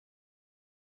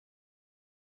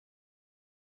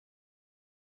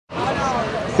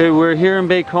Okay, we're here in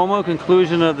Baie-Comeau,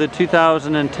 conclusion of the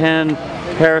 2010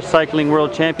 Paris Cycling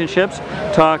World Championships,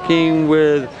 talking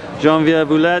with Genevieve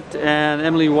Ouellet and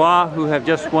Emilie, who have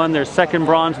just won their second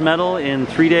bronze medal in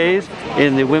 3 days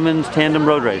in the women's tandem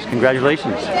road race.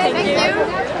 Congratulations. Thank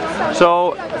you.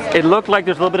 So it looked like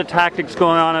there's a little bit of tactics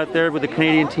going on out there with the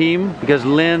Canadian team, because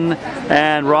Lynn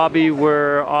and Robbie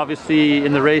were obviously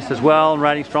in the race as well and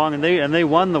riding strong, and they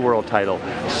won the world title.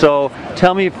 So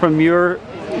tell me from your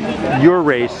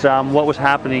race, what was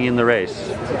happening in the race?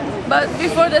 But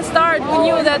before the start, we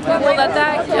knew that we would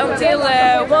attack until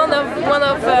one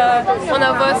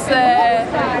of us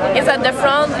is at the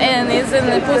front and is in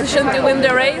the position to win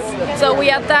the race. So we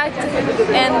attacked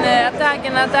and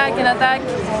attack.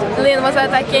 Lynn was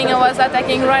attacking, I was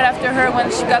attacking right after her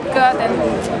when she got caught, and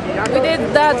we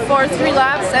did that for 3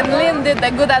 laps. And Lynn did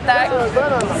a good attack,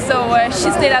 so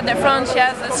she stayed at the front. She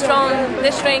has the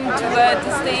strength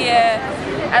to stay.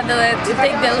 To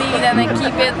take the lead and then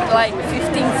keep it like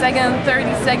 15 seconds,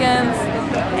 30 seconds,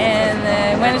 and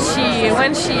when she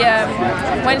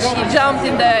jumped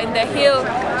in the hill,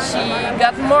 she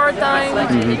got more time.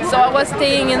 So I was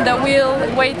staying in the wheel,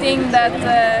 waiting that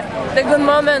the good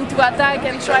moment to attack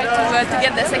and try to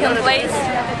get the second place,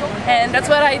 and that's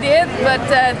what I did. But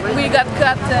we got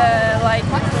cut like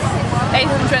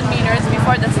 800 meters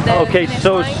before the okay, finish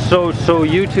line. So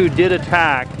you two did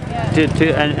attack.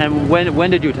 Yeah. And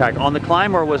when did you attack? On the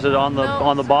climb, or was it on the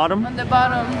bottom? On the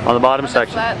bottom. On the bottom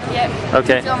section. Flat, yeah.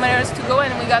 Okay. 2 kilometers to go,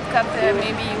 and we got cut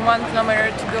maybe 1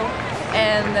 kilometer to go.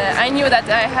 And I knew that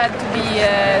I had to be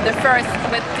the first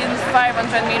within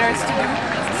 500 meters to do.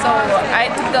 So I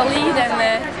took the lead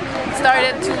and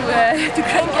started to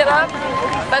crank it up.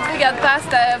 But we got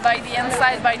passed by the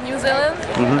inside by New Zealand.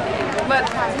 But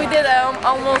we did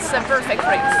almost a perfect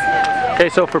race. Okay,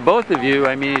 so for both of you,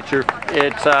 I mean,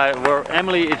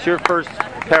 Emilie, it's your first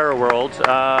Para Worlds.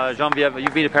 Genevieve,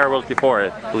 you've been to Para Worlds before,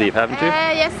 I believe, haven't you?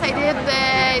 Yes, I did.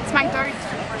 It's my third.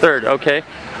 Third, okay.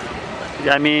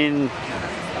 I mean,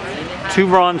 2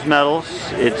 bronze medals.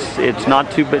 It's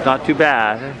not too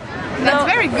bad. That's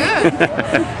very good.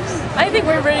 I think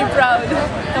we're very proud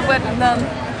of what we've done.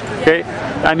 Okay,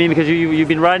 I mean, because you've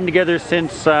been riding together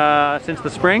since the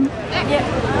spring. Yeah.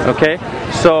 Okay,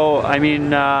 so I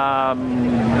mean,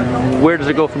 where does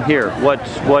it go from here?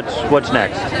 What's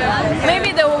next?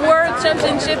 Maybe the World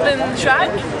Championship in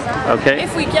track. Okay.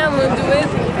 If we can, we'll do it.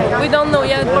 We don't know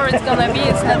yet where it's gonna be.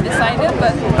 It's not decided,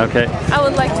 but okay. I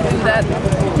would like to do that.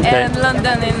 Okay. And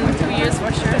London in 2 years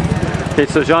for sure. Okay,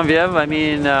 so Genevieve, I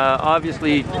mean,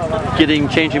 obviously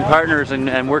changing partners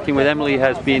and working with Emilie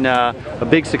has been a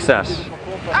big success.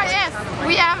 Oh yes,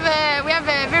 we have a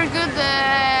very good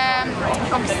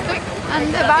obstacle on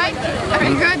the bike, a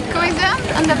very good cohesion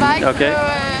on the bike. Okay.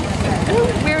 So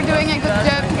we're doing a good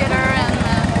job together, and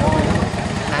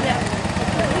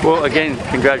well, again,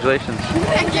 congratulations.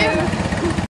 Thank you.